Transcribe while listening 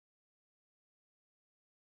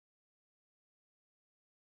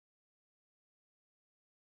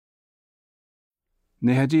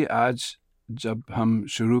नेहा जी, आज जब हम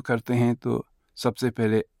शुरू करते हैं तो सबसे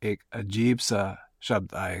पहले एक अजीब सा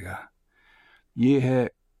शब्द आएगा. ये है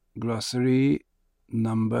ग्लॉसरी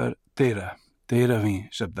नंबर 13वीं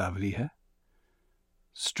शब्दावली है.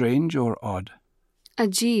 Strange or odd?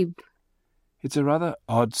 अजीब. It's a rather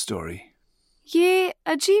odd story. ये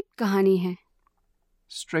अजीब कहानी है.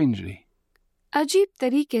 Strangely. अजीब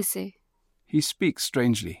तरीके से. He speaks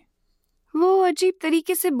strangely. वो अजीब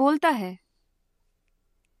तरीके से बोलता है.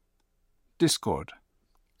 Discord.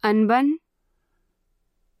 अनबन.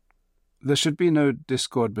 There should be no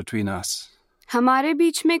discord between us. हमारे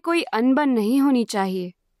बीच में कोई अनबन नहीं होनी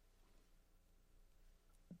चाहिए.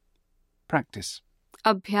 Practice.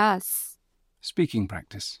 अभ्यास. Speaking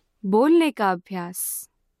practice. बोलने का अभ्यास.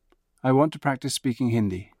 I want to practice speaking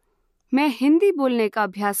Hindi. मैं हिंदी बोलने का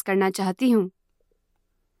अभ्यास करना चाहती हूँ.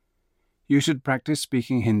 You should practice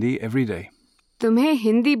speaking Hindi every day. तुम्हें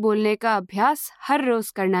हिंदी बोलने का अभ्यास हर रोज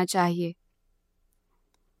करना चाहिए.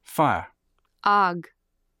 Fire. आग.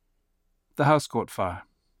 The house caught fire.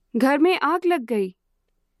 घर में आग लग गई.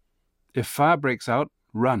 If fire breaks out,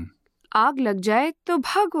 run. आग लग जाए तो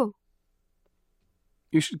भागो.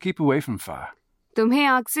 You should keep away from fire. तुम्हें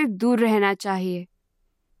आग से दूर रहना चाहिए.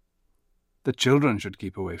 The children should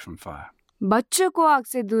keep away from fire. बच्चों को आग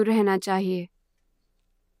से दूर रहना चाहिए.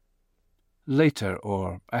 Later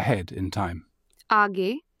or ahead in time.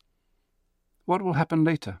 आगे. What will happen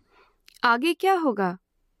later? आगे क्या होगा?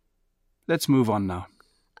 Let's move on now.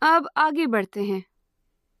 अब आगे बढ़ते हैं.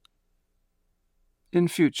 In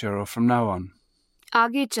future or from now on.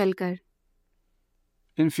 आगे चलकर.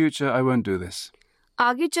 In future, I won't do this.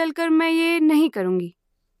 आगे चलकर मैं ये नहीं करूँगी.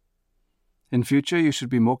 In future, you should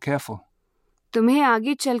be more careful. तुम्हें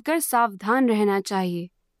आगे चलकर सावधान रहना चाहिए.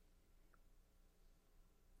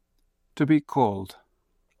 To be called.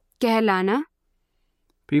 कहलाना.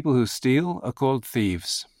 People who steal are called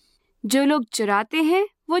thieves. जो लोग चुराते हैं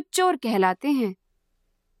वो चोर कहलाते हैं.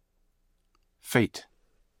 Fate.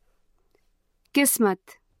 किस्मत.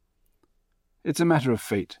 It's a matter of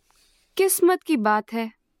fate. किस्मत की बात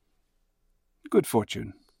है. Good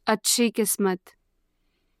fortune. अच्छी किस्मत.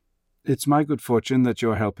 It's my good fortune that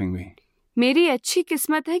you're helping me. मेरी अच्छी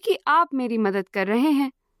किस्मत है कि आप मेरी मदद कर रहे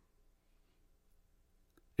हैं.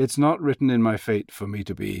 It's not written in my fate for me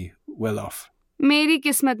to be well off. मेरी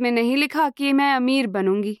किस्मत में नहीं लिखा कि मैं अमीर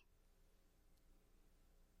बनूंगी.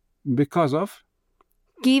 Because of?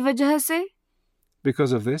 की वजह से.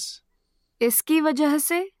 Because of this? इसकी वजह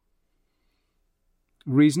से.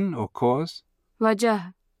 Reason or cause?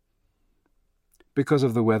 वजह. Because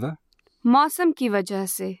of the weather? मौसम की वजह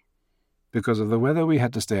से. Because of the weather, we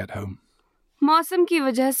had to stay at home. मौसम की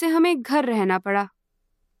वजह से हमें घर रहना पड़ा.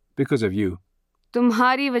 Because of you.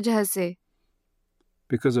 तुम्हारी वजह से.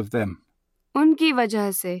 Because of them. उनकी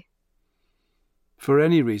वजह से. For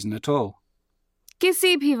any reason at all.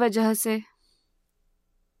 किसी भी वजह से.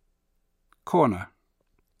 Corner.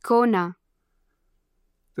 कोना.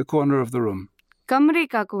 The corner of the room. कमरे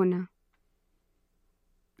का कोना.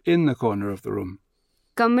 In the corner of the room.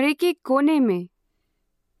 कमरे के कोने में.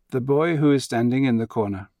 The boy who is standing in the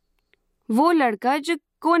corner. वो लड़का जो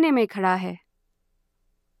कोने में खड़ा है.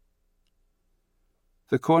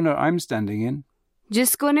 The corner I'm standing in.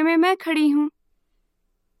 जिस कोने में मैं खड़ी हूँ.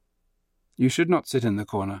 You should not sit in the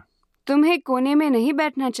corner. तुम्हें कोने में नहीं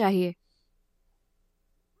बैठना चाहिए.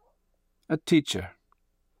 A teacher.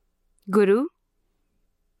 Guru.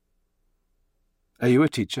 Are you a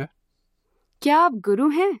teacher? क्या आप गुरु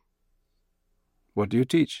हैं? What do you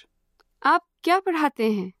teach? आप क्या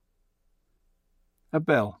पढ़ाते हैं? A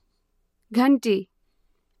bell. घंटी.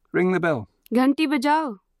 Ring the bell. घंटी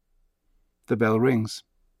बजाओ. The bell rings.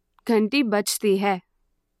 घंटी बजती है.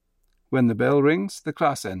 When the bell rings, the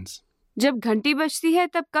class ends. जब घंटी बजती है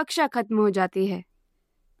तब कक्षा खत्म हो जाती है.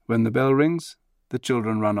 When the bell rings, the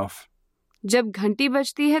children run off. जब घंटी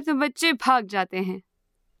बजती है तो बच्चे भाग जाते हैं.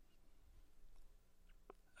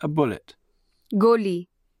 A bullet. गोली.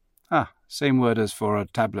 Ah, same word as for a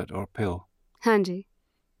tablet or pill. हाँ जी.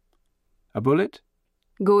 A bullet?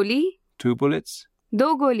 गोली. 2 bullets?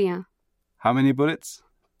 2 गोलियां. How many bullets?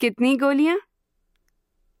 कितनी गोलियां?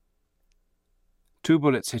 2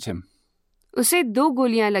 bullets hit him. उसे 2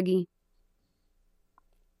 गोलियां लगीं.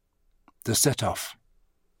 To set off.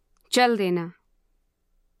 चल देना.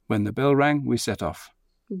 When the bell rang, we set off.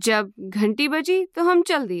 जब घंटी बजी तो हम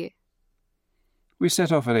चल दिए. We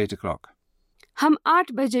set off at 8 o'clock. हम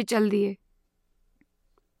 8 बजे चल दिए.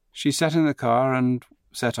 She sat in the car and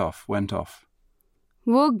set off, went off.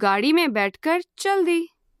 वो गाड़ी में बैठकर चल दी.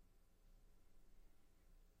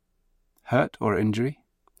 Hurt or injury?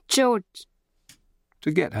 चोट.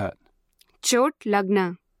 To get hurt. चोट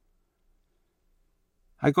लगना.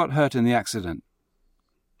 I got hurt in the accident.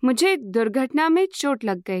 मुझे दुर्घटना में चोट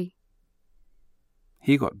लग गई.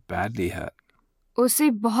 He got badly hurt. उसे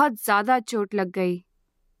बहुत ज्यादा चोट लग गई.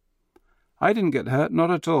 I didn't get hurt,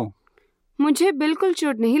 not at all. मुझे बिल्कुल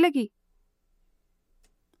चोट नहीं लगी.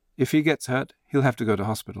 If he gets hurt, he'll have to go to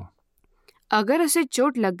hospital. अगर उसे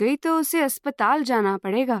चोट लग गई तो उसे अस्पताल जाना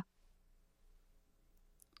पड़ेगा.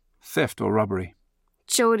 Theft or robbery.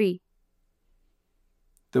 चोरी.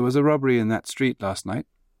 There was a robbery in that street last night.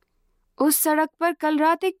 उस सड़क पर कल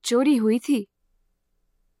रात एक चोरी हुई थी.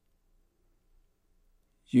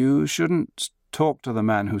 You shouldn't talk to the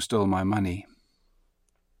man who stole my money.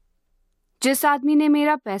 जिस आदमी ने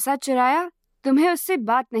मेरा पैसा चुराया, तुम्हें उससे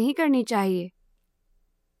बात नहीं करनी चाहिए.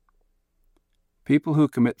 People who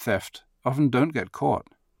commit theft often don't get caught.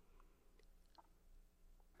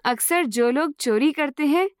 अक्सर जो लोग चोरी करते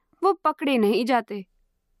हैं, वो पकड़े नहीं जाते.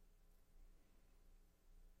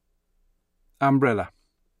 Umbrella.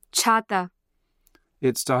 छाता.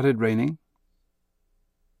 It started raining.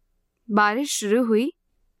 बारिश शुरू हुई.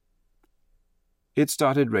 It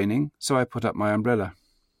started raining, so I put up my umbrella.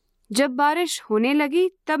 जब बारिश होने लगी,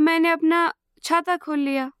 तब मैंने अपना छाता खोल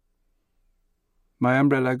लिया. My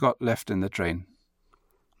umbrella got left in the train.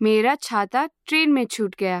 मेरा छाता ट्रेन में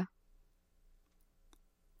छूट गया.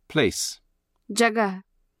 Place. जगह.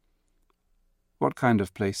 What kind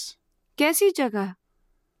of place? कैसी जगह?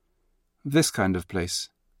 This kind of place.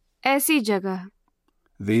 ऐसी जगह.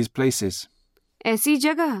 These places. ऐसी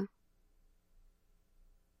जगह.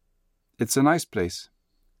 It's a nice place.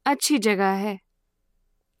 अच्छी जगह है.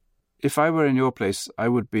 If I were in your place, I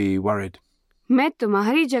would be worried. मैं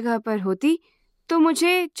तुम्हारी जगह पर होती तो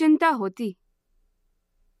मुझे चिंता होती.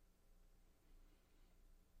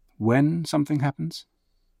 When something happens?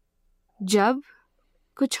 जब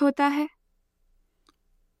कुछ होता है.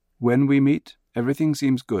 When we meet, everything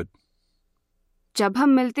seems good. जब हम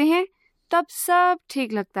मिलते हैं, तब सब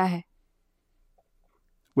ठीक लगता है.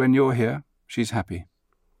 When you're here, she's happy.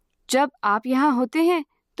 जब आप यहाँ होते हैं,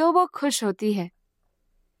 तो वो खुश होती है.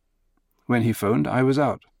 When he phoned, I was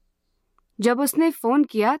out. जब उसने फोन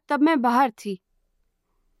किया, तब मैं बाहर थी.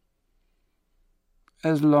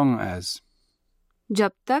 As long as.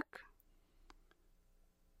 जब तक.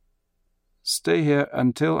 Stay here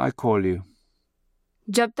until I call you.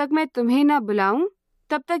 जब तक मैं तुम्हें ना बुलाऊं,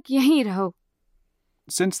 तब तक यहीं रहो.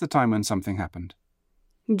 Since the time when something happened.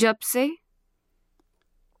 जब से.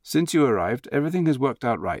 Since you arrived, everything has worked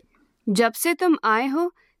out right. जब से तुम आए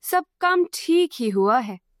हो, सब काम ठीक ही हुआ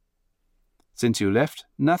है. Since you left,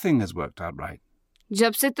 nothing has worked out right.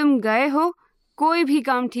 जब से तुम गए हो, कोई भी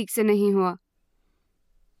काम ठीक से नहीं हुआ.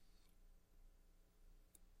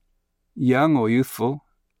 Young or youthful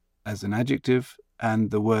as an adjective,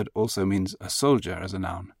 and the word also means a soldier as a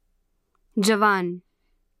noun. जवान.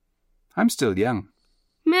 I'm still young.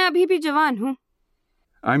 मैं अभी भी जवान हूँ.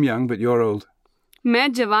 I'm young, but you're old.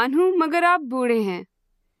 मैं जवान हूँ, मगर आप बूढ़े हैं.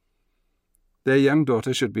 Their young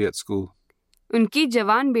daughter should be at school. उनकी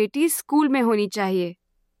जवान बेटी स्कूल में होनी चाहिए.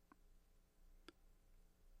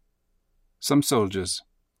 Some soldiers.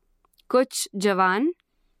 कुछ जवान.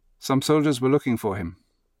 Some soldiers were looking for him.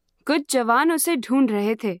 कुछ जवान उसे ढूंढ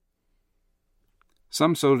रहे थे.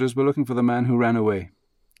 Some soldiers were looking for the man who ran away.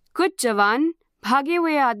 कुछ जवान भागे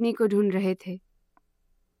हुए आदमी को ढूंढ रहे थे.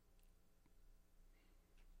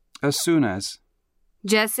 As soon as.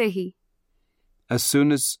 जैसे ही. As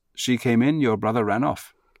soon as she came in, your brother ran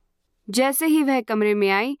off. जैसे ही वह कमरे में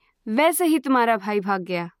आई, वैसे ही तुम्हारा भाई भाग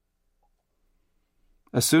गया.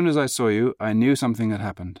 As soon as I saw you, I knew something had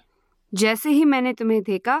happened. जैसे ही मैंने तुम्हें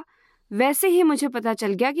देखा, वैसे ही मुझे पता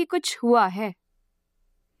चल गया कि कुछ हुआ है.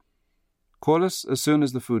 Call us as soon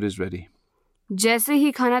as the food is ready. जैसे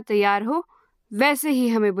ही खाना तैयार हो, वैसे ही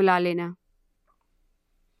हमें बुला लेना.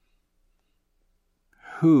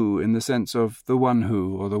 Who in the sense of the one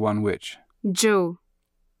who or the one which. जो.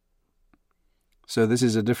 So this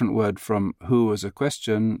is a different word from who as a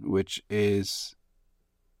question, which is.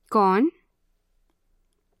 कौन?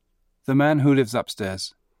 The man who lives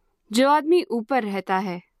upstairs. जो आदमी ऊपर रहता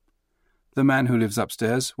है. The man who lives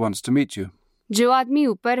upstairs wants to meet you. जो आदमी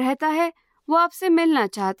ऊपर रहता है, वो आपसे मिलना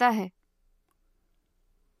चाहता है.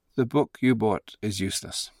 The book you bought is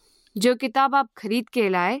useless. जो किताब आप खरीद के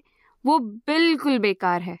लाए, वो बिल्कुल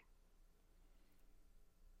बेकार है.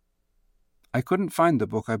 I couldn't find the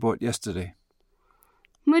book I bought yesterday.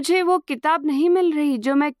 मुझे वो किताब नहीं मिल रही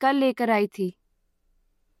जो मैं कल लेकर आई थी.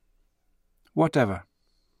 Whatever.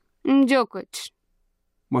 जो कुछ.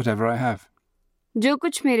 Whatever I have. जो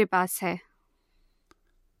कुछ मेरे पास है.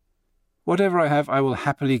 Whatever I have, I will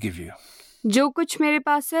happily give you. जो कुछ मेरे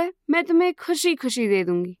पास है, मैं तुम्हें खुशी खुशी दे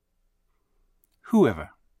दूंगी. Whoever.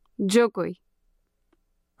 जो कोई.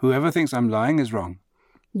 Whoever thinks I'm lying is wrong.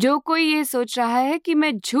 जो कोई ये सोच रहा है कि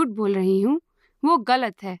मैं झूठ बोल रही हूँ वो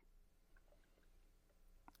गलत है.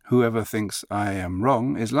 Whoever thinks I am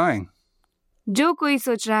wrong is lying. जो कोई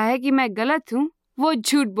सोच रहा है कि मैं गलत हूँ वो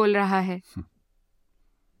झूठ बोल रहा है.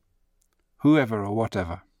 Whoever or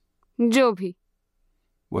whatever. जो भी.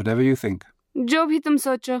 Whatever you think. जो भी तुम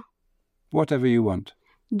सोचो. Whatever you want.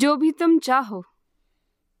 जो भी तुम चाहो.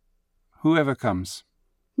 Whoever comes.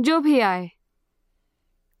 जो भी आए.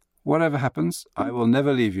 Whatever happens, I will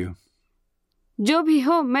never leave you. जो भी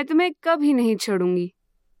हो मैं तुम्हें कभी नहीं छोड़ूंगी.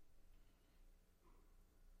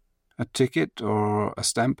 A ticket or a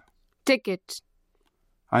stamp? Ticket.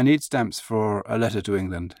 I need stamps for a letter to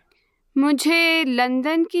England. मुझे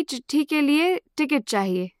लंदन की चिट्ठी के लिए टिकट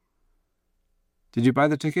चाहिए. Did you buy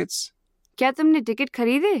the tickets? क्या तुमने टिकट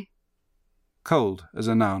खरीदे? Cold as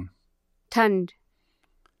a noun. ठंड.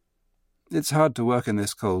 It's hard to work in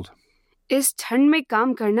this cold. इस ठंड में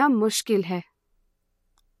काम करना मुश्किल है.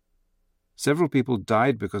 Several people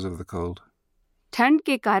died because of the cold. ठंड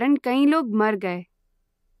के कारण कई लोग मर गए.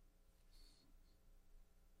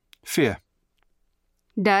 Fear.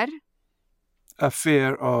 डर. A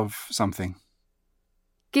fear of something.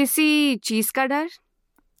 किसी चीज का डर.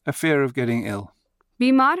 A fear of getting ill.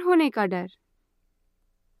 बीमार होने का डर.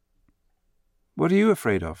 What are you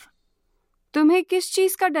afraid of? तुम्हें किस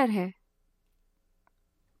चीज का डर है?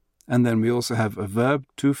 And then we also have a verb,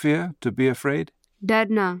 to fear, to be afraid.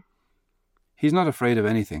 डरना. He's not afraid of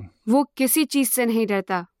anything. वो किसी चीज से नहीं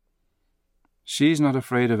डरता. She's not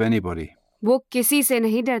afraid of anybody. वो किसी से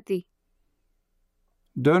नहीं डरती.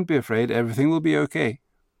 Don't be afraid, everything will be okay.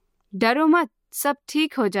 डरो मत, सब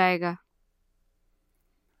ठीक हो जाएगा.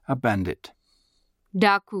 A bandit.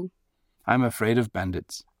 डाकू. I'm afraid of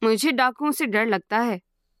bandits. मुझे डाकुओं से डर लगता है.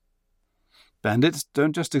 Bandits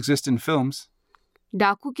don't just exist in films.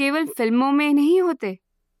 डाकू केवल फिल्मों में नहीं होते.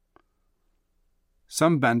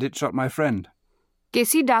 Some bandit shot my friend.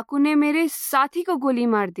 किसी डाकू ने मेरे साथी को गोली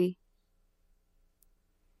मार दी.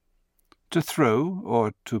 To throw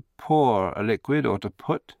or to pour a liquid or to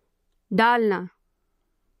put. डालना.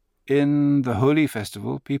 In the Holi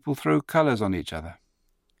festival, people throw colors on each other.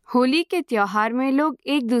 Holi के त्योहार में लोग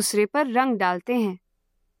एक दूसरे पर रंग डालते हैं.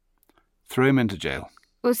 Throw him into jail.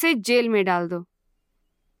 उसे जेल में डाल दो.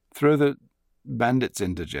 Throw the bandits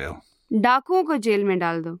into jail. डाकुओं को जेल में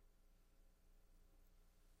डाल दो.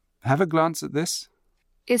 Have a glance at this.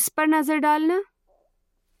 इस पर नजर डालना.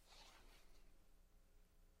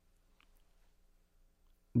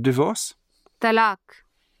 Divorce. तलाक.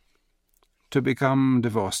 To become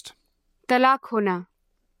divorced. तलाक होना.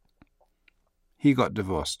 He got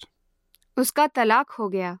divorced. उसका तलाक हो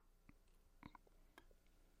गया.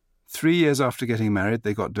 3 years after getting married,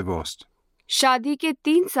 they got divorced. शादी के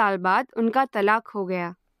 3 साल बाद उनका तलाक हो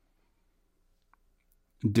गया.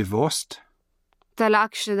 Divorced.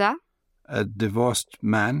 तलाकशुदा. A divorced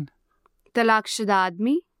man. तलाकशुदा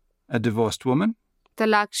आदमी. A divorced woman.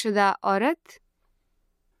 तलाकशुदा औरत.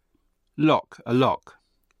 Lock. A lock.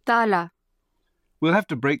 ताला. We'll have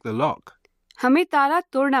to break the lock. हमें ताला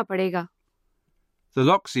तोड़ना पड़ेगा. The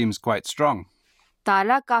lock seems quite strong.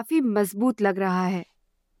 ताला काफी मजबूत लग रहा है.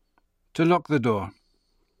 To lock the door.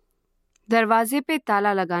 दरवाजे पे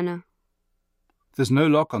ताला लगाना. There's no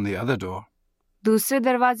lock on the other door. दूसरे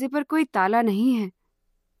दरवाजे पर कोई ताला नहीं है.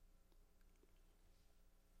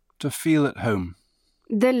 To feel at home.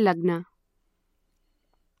 दिल लगना.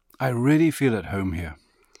 I really feel at home here.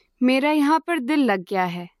 मेरा यहाँ पर दिल लग गया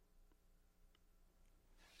है.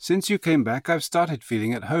 Since you came back, I've started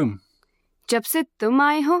feeling at home. जब से तुम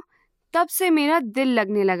आए हो तब से मेरा दिल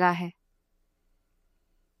लगने लगा है.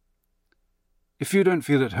 If you don't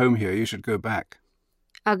feel at home here, you should go back.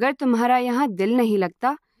 अगर तुम्हारा यहाँ दिल नहीं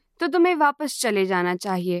लगता तो तुम्हें वापस चले जाना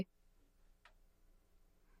चाहिए.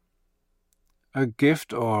 A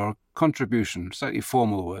gift or contribution, slightly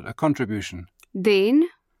formal word, a contribution. Then.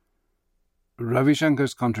 Ravi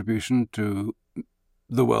Shankar's contribution to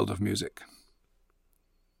the world of music.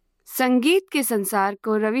 संगीत के संसार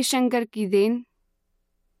को रविशंकर की देन.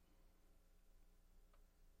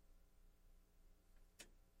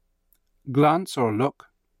 Glance or look.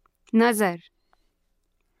 नजर.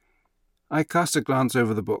 I cast a glance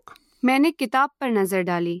over the book. मैंने किताब पर नजर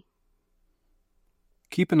डाली.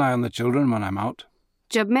 Keep an eye on the children when I'm out.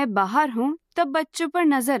 जब मैं बाहर हूँ तब बच्चों पर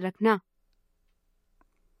नजर रखना.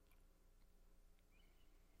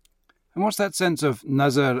 And what's that sense of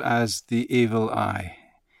nazar as the evil eye?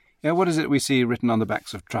 Yeah, what is it we see written on the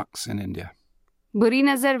backs of trucks in India? बुरी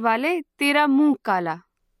नजर वाले तेरा मुंह काला.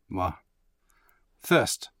 Wow.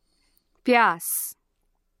 Thirst. प्यास.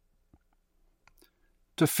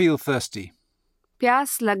 To feel thirsty.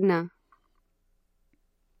 प्यास लगना.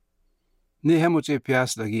 नेहा, मुझे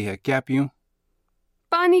प्यास लगी है, क्या पीऊं?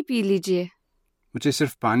 पानी पी लीजिए। मुझे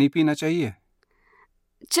सिर्फ पानी पीना चाहिए।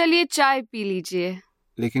 चलिए चाय पी लीजिए।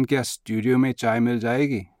 लेकिन क्या स्टूडियो में चाय मिल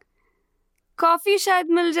जाएगी? कॉफी शायद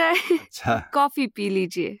मिल जाए। अच्छा, कॉफी पी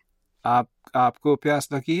लीजिए। आपको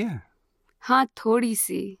प्यास लगी है? हाँ, थोड़ी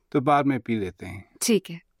सी। तो बाद में पी लेते हैं। ठीक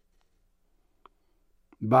है।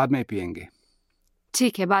 बाद में पियेंगे।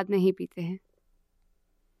 ठीक है, बाद में ही पीते हैं।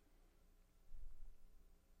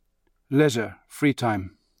 Laser, free time.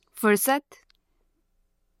 फुर्सत।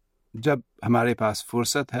 जब हमारे पास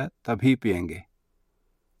फुर्सत है तभी पियेंगे।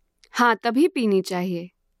 हाँ, तभी पीनी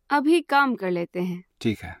चाहिए। अभी काम कर लेते हैं।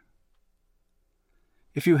 ठीक है।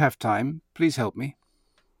 If you have time, please help me.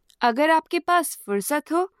 अगर आपके पास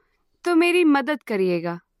फुर्सत हो तो मेरी मदद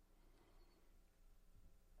करिएगा।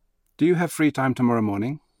 Do you have free time tomorrow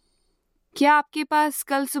morning? क्या आपके पास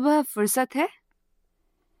कल सुबह फुर्सत है?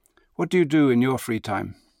 What do you do in your free time?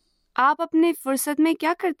 आप अपने फुर्सत में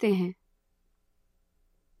क्या करते हैं?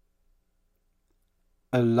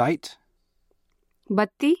 A light?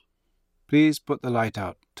 बत्ती। Please put the light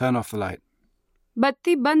out. Turn off the light.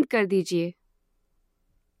 बत्ती बंद कर दीजिए।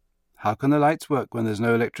 How can the lights work when there's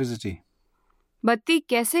no electricity? बत्ती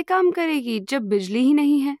कैसे काम करेगी जब बिजली ही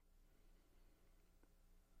नहीं है?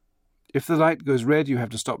 If the light goes red, you have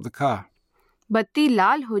to stop the car. बत्ती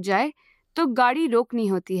लाल हो जाए तो गाड़ी रोकनी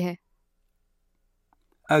होती है।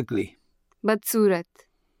 Ugly. बदसूरत।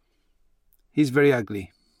 He's very ugly.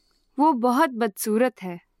 वो बहुत बदसूरत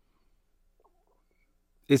है।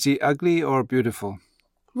 Is he ugly or beautiful?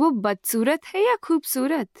 वो बदसूरत है या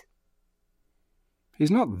खूबसूरत?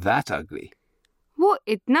 He's not that ugly. वो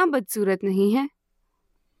इतना बदसूरत नहीं है।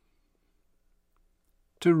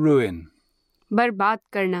 To ruin. बर्बाद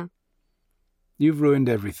करना। You've ruined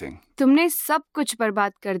everything. तुमने सब कुछ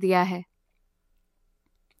बर्बाद कर दिया है।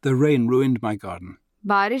 The rain ruined my garden.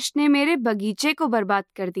 बारिश ने मेरे बगीचे को बर्बाद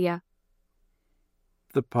कर दिया।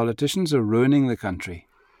 The politicians are ruining the country.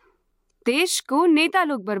 देश को नेता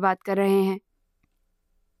लोग बर्बाद कर रहे हैं।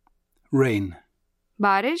 Rain.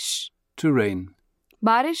 बारिश। To rain.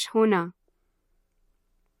 बारिश होना।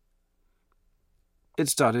 It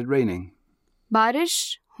started raining.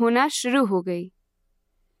 बारिश होना शुरू हो गई।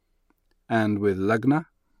 And with Lagna,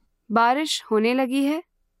 बारिश होने लगी है।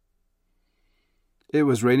 it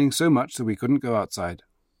was raining so much that we couldn't go outside.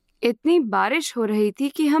 इतनी बारिश हो रही थी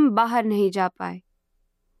कि हम बाहर नहीं जा पाए।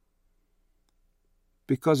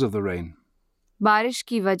 Because of the rain. बारिश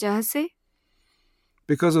की वजह से।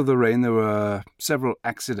 Because of the rain, there were several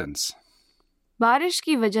accidents. बारिश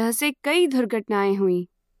की वजह से कई दुर्घटनाएं हुई।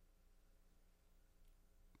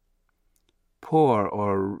 Poor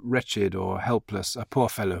or wretched or helpless, a poor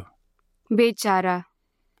fellow. बेचारा।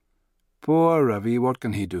 Poor Ravi, what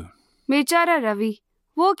can he do? बेचारा रवि,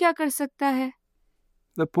 वो क्या कर सकता है?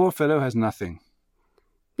 The poor fellow has nothing.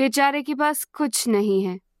 बेचारे के पास कुछ नहीं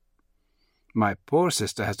है। My poor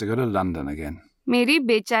sister has to go to London again. मेरी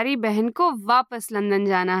बेचारी बहन को वापस लंदन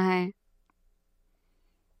जाना है।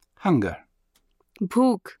 Hunger.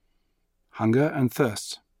 भूख। Hunger and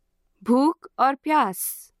thirst. भूख और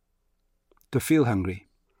प्यास। To feel hungry.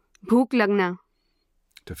 भूख लगना।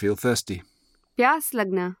 To feel thirsty. प्यास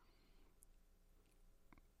लगना।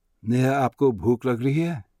 नेहा, आपको भूख लग रही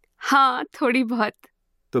है? हाँ, थोड़ी बहुत।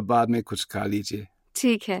 तो बाद में कुछ खा लीजिए।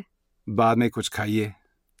 ठीक है। बाद में कुछ खाइए।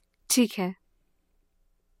 ठीक है।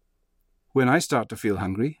 When I start to feel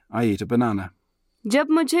hungry, I eat a banana. जब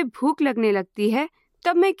मुझे भूख लगने लगती है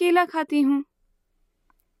तब मैं केला खाती हूँ।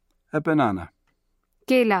 A banana.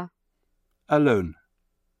 केला। Alone.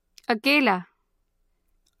 अकेला।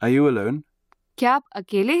 Are you alone? क्या आप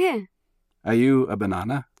अकेले हैं? Are you a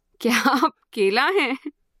banana? क्या आप केला हैं?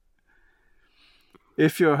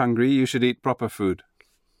 If you're hungry, you should eat proper food.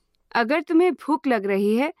 अगर तुम्हें भूख लग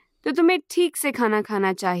रही है तो तुम्हें ठीक से खाना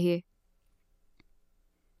खाना चाहिए।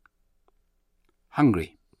 Hungry.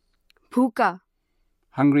 भूखा।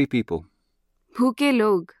 Hungry people. भूखे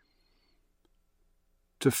लोग।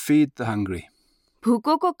 To feed the hungry.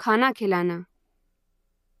 भूखों को खाना खिलाना।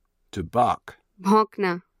 To bark.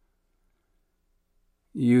 भौंकना।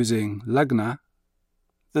 Using Lagna,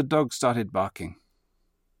 the dog started barking.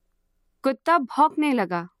 कुत्ता भौंकने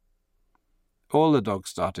लगा। All the dogs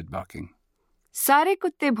started barking. सारे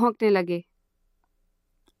कुत्ते भौंकने लगे।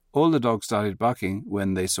 All the dogs started barking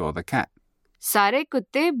when they saw the cat. सारे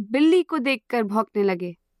कुत्ते बिल्ली को देखकर भौंकने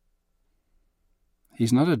लगे।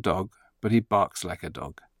 He's not a dog, but he barks like a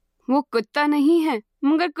dog. वो कुत्ता नहीं है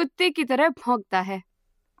मगर कुत्ते की तरह भौंकता है।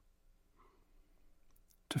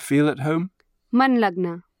 To feel at home. मन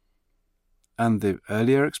लगना। And the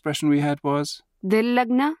earlier expression we had was, दिल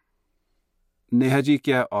लगना। नेहा जी,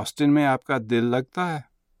 क्या ऑस्टिन में आपका दिल लगता है?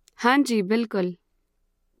 हाँ जी, बिल्कुल।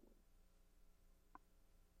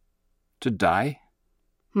 To die?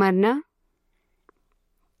 मरना?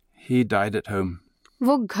 He died at home.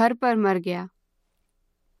 वो घर पर मर गया।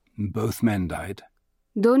 Both men died.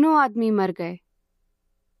 दोनों आदमी मर गए।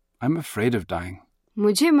 I'm afraid of dying.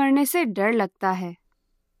 मुझे मरने से डर लगता है।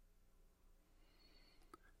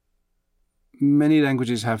 Many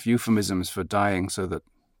languages have euphemisms for dying so that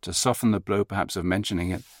to soften the blow perhaps of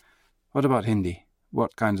mentioning it. What about Hindi?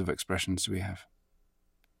 What kinds of expressions do we have?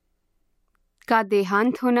 का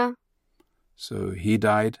देहांत होना। So he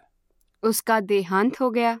died. उसका देहांत हो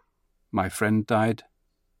गया। My friend died.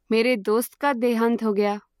 मेरे दोस्त का देहांत हो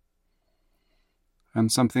गया।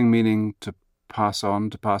 And something meaning to pass on,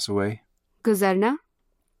 to pass away. गुजरना।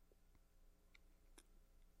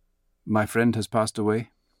 My friend has passed away.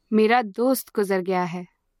 मेरा दोस्त गुजर गया है।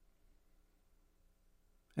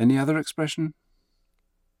 Any other expression?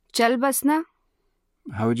 चल बसना।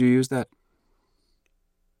 How would you use that?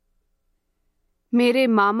 मेरे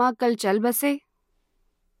मामा कल चल बसे।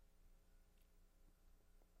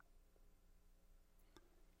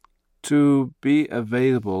 To be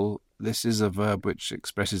available, this is a verb which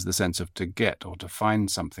expresses the sense of to get or to find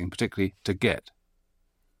something, particularly to get.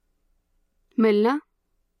 मिलना।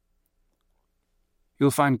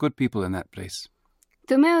 You'll find good people in that place.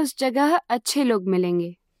 तुम्हें उस जगह अच्छे लोग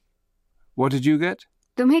मिलेंगे। What did you get?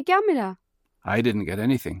 तुम्हें क्या मिला? I didn't get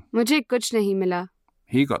anything. मुझे कुछ नहीं मिला।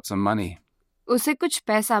 He got some money. उसे कुछ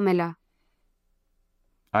पैसा मिला।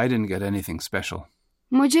 I didn't get anything special.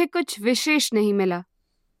 मुझे कुछ विशेष नहीं मिला।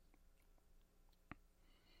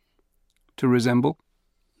 To resemble?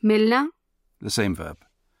 मिलना। The same verb.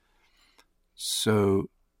 So,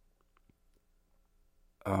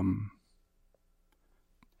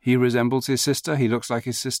 he resembles his sister. He looks like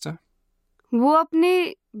his sister. वो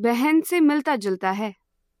अपने बहन से मिलता जुलता है।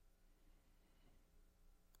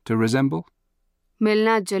 To resemble?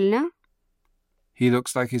 मिलना जुलना। He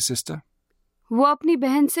looks like his sister. वो अपनी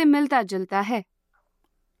बहन से मिलता जुलता है।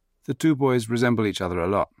 The two boys resemble each other a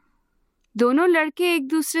lot. दोनों लड़के एक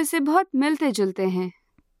दूसरे से बहुत मिलते जुलते हैं।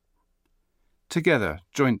 Together,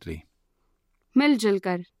 jointly. मिलजुल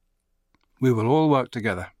कर। We will all work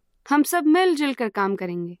together. हम सब मिलजुल कर काम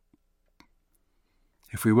करेंगे।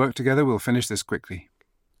 If we work together, we'll finish this quickly.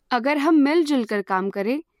 अगर हम मिलजुल कर काम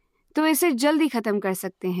करें तो इसे जल्दी खत्म कर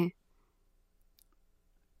सकते हैं।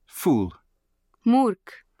 Fool.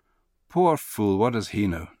 मूर्ख। Poor fool, what does he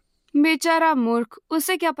know? बेचारा मूर्ख,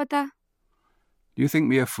 उसे क्या पता? Do you think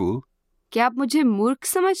me a fool? क्या आप मुझे मूर्ख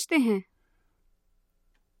समझते हैं?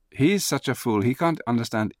 He's such a fool, he can't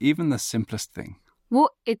understand even the simplest thing. वो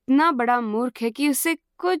इतना बड़ा मूर्ख है कि उसे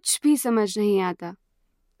कुछ भी समझ नहीं आता।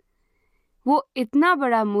 वो इतना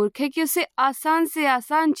बड़ा मूर्ख है कि उसे आसान से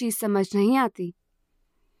आसान चीज समझ नहीं आती।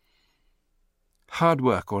 Hard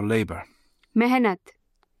work or labor. मेहनत।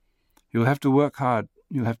 You'll have to work hard.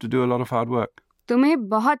 You'll have to do a lot of hard work. तुम्हें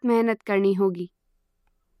बहुत मेहनत करनी होगी।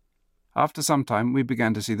 After some time, we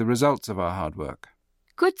began to see the results of our hard work.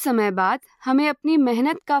 कुछ समय बाद हमें अपनी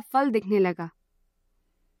मेहनत का फल दिखने लगा।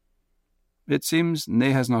 It seems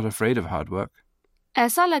Neha's not afraid of hard work.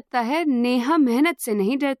 ऐसा लगता है नेहा मेहनत से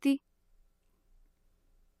नहीं डरती।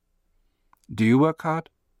 Do you work hard?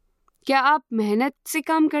 क्या आप मेहनत से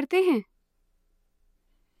काम करते हैं?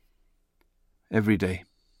 Every day.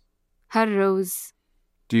 Her rose.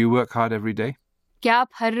 Do you work hard every day? क्या आप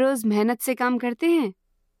हर रोज मेहनत से काम करते हैं?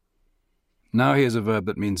 Now here's a verb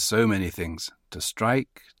that means so many things. To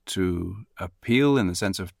strike, to appeal in the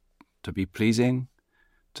sense of to be pleasing,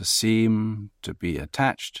 to seem, to be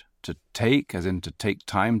attached, to take, as in to take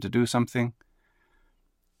time to do something.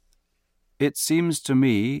 It seems to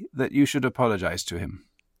me that you should apologize to him.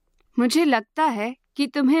 मुझे लगता है कि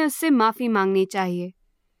तुम्हें उससे माफी मांगनी चाहिए।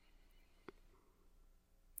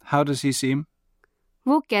 How does he seem?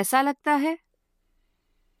 वो कैसा लगता है?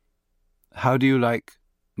 How do you like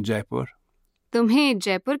Jaipur? तुम्हें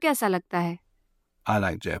जयपुर कैसा लगता है? I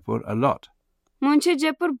like Jaipur a lot. मुझे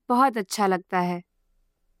जयपुर बहुत अच्छा लगता है।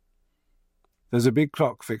 There's a big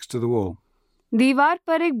clock fixed to the wall. दीवार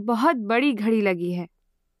पर एक बहुत बड़ी घड़ी लगी है।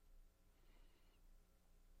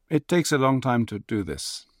 It takes a long time to do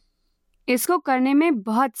this. इसको करने में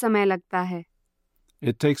बहुत समय लगता है।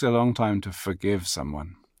 It takes a long time to forgive someone.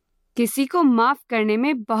 किसी को माफ करने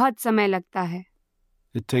में बहुत समय लगता है।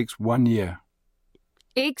 It takes 1 year.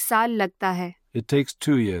 1 साल लगता है। It takes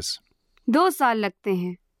 2 years. 2 साल लगते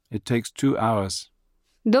हैं। It takes 2 hours.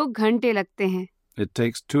 2 घंटे लगते हैं। It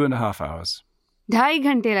takes 2.5 hours. 2.5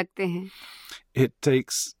 घंटे लगते हैं। It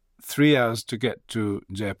takes 3 hours to get to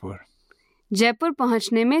Jaipur. Jaipur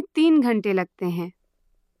पहुंचने में 3 घंटे लगते हैं।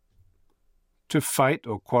 To fight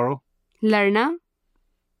or quarrel. लड़ना।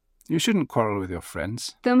 You shouldn't quarrel with your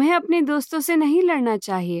friends. तुम्हें अपने दोस्तों से नहीं लड़ना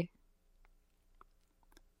चाहिए.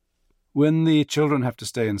 When the children have to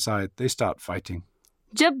stay inside, they start fighting.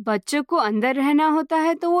 जब बच्चों को अंदर रहना होता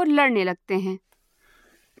है तो वो लड़ने लगते हैं.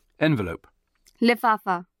 Envelope.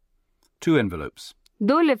 लिफाफा. 2 envelopes.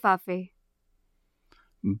 2 लिफाफे.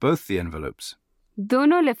 Both the envelopes.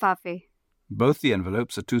 दोनों लिफाफे. Both the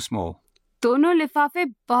envelopes are too small. दोनों लिफाफे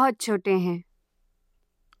बहुत छोटे हैं.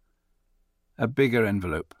 A bigger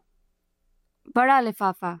envelope. बड़ा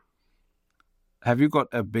लिफाफा. Have you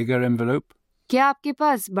got a bigger envelope? क्या आपके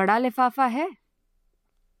पास बड़ा लिफाफा है?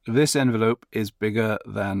 This envelope is bigger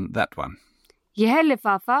than that one. यह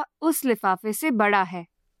लिफाफा उस लिफाफे से बड़ा है.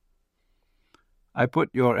 I put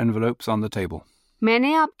your envelopes on the table.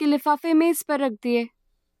 मैंने आपके लिफाफे मेज पर रख दिए.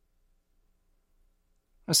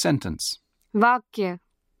 A sentence. वाक्य.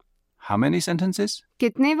 How many sentences?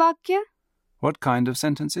 कितने वाक्य? What kind of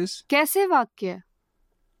sentences? कैसे वाक्य?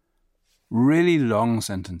 Really long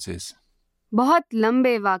sentences. बहुत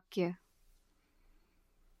लंबे वाक्य.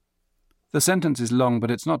 The sentence is long,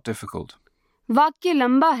 but it's not difficult. वाक्य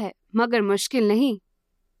लंबा है मगर मुश्किल नहीं.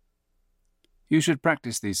 You should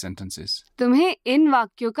practice these sentences. तुम्हें इन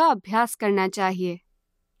वाक्यों का अभ्यास करना चाहिए.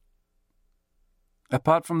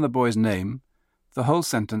 Apart from the boy's name, the whole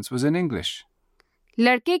sentence was in English.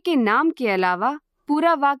 लड़के के नाम के अलावा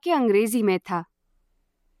पूरा वाक्य अंग्रेजी में था.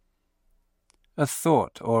 A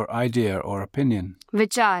thought or idea or opinion.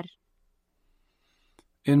 विचार.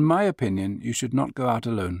 In my opinion, you should not go out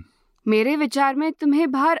alone. मेरे विचार में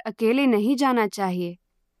तुम्हें बाहर अकेले नहीं जाना चाहिए.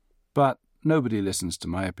 But nobody listens to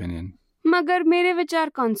my opinion. मगर मेरे विचार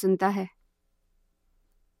कौन सुनता है?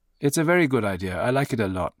 It's a very good idea. I like it a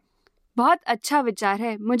lot. बहुत अच्छा विचार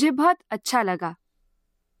है. मुझे बहुत अच्छा लगा.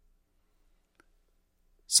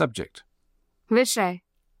 Subject. विषय.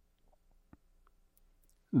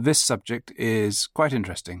 This subject is quite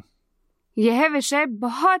interesting. यह विषय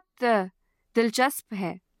बहुत दिलचस्प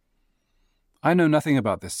है. I know nothing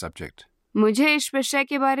about this subject. मुझे इस विषय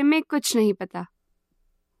के बारे में कुछ नहीं पता.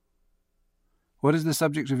 What is the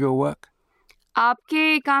subject of your work?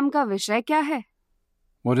 आपके काम का विषय क्या है?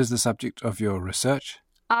 What is the subject of your research?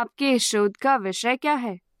 आपके शोध का विषय क्या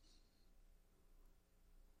है?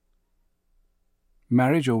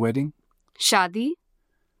 Marriage or wedding? शादी.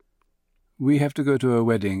 We have to go to a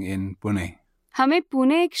wedding in Pune. हमें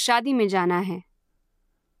पुणे एक शादी में जाना है.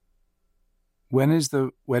 When is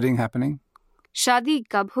the wedding happening? शादी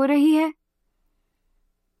कब हो रही है?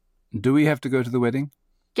 Do we have to go to the wedding?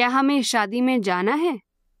 क्या हमें शादी में जाना है?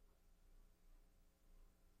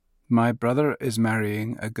 My brother is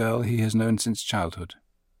marrying a girl he has known since childhood.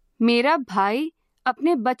 मेरा भाई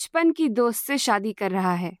अपने बचपन की दोस्त से शादी कर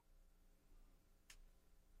रहा है.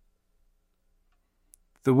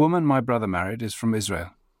 The woman my brother married is from Israel.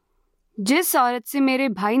 जिस औरत से मेरे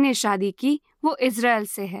भाई ने शादी की वो इज़राइल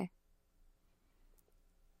से है.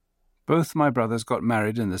 Both my brothers got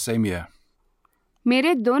married in the same year.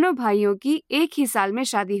 मेरे दोनों भाइयों की एक ही साल में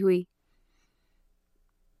शादी हुई.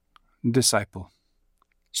 Disciple.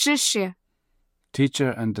 शिष्य.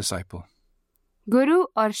 Teacher and disciple. गुरु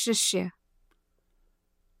और शिष्य.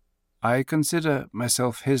 I consider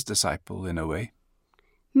myself his disciple in a way.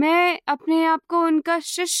 मैं अपने आप को उनका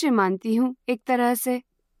शिष्य मानती हूँ एक तरह से.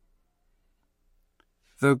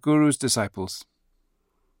 The Guru's disciples.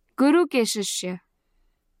 गुरु के शिष्य.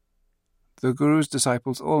 The Guru's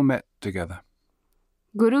disciples all met together.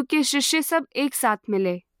 गुरु के शिष्य सब एक साथ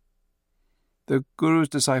मिले. The Guru's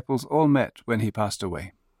disciples all met when he passed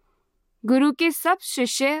away. गुरु के सब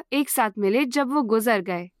शिष्य एक साथ मिले जब वो गुजर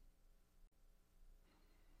गए.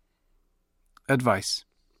 Advice.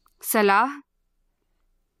 सलाह.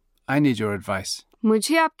 I need your advice.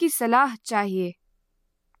 मुझे आपकी सलाह चाहिए.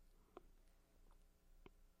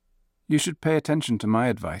 You should pay attention to my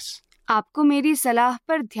advice. आपको मेरी सलाह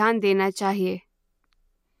पर ध्यान देना चाहिए.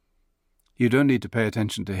 You don't need to pay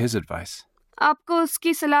attention to his advice. आपको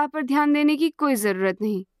उसकी सलाह पर ध्यान देने की कोई जरूरत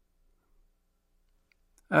नहीं.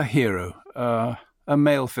 A hero, a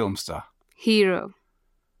male film star. Hero.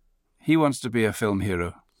 He wants to be a film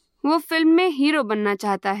hero. वो फिल्म में हीरो बनना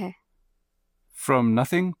चाहता है. From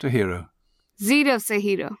nothing to hero. Zero से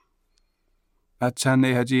हीरो. अच्छा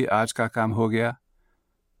नेहा जी, आज का काम हो गया.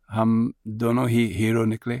 हम दोनों ही हीरो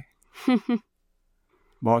निकले.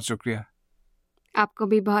 बहुत शुक्रिया. आपको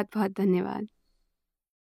भी बहुत बहुत धन्यवाद.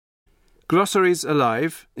 Glossaries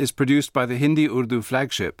Alive is produced by the Hindi Urdu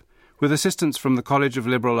flagship with assistance from the College of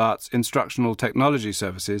Liberal Arts Instructional Technology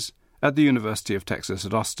Services at the University of Texas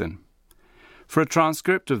at Austin. For a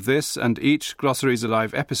transcript of this and each Glossaries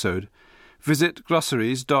Alive episode, visit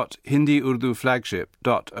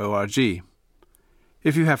glossaries.hindiurduflagship.org.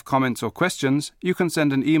 If you have comments or questions, you can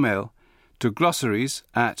send an email to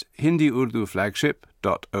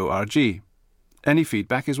glossaries@hindiurduflagship.org. Any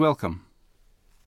feedback is welcome.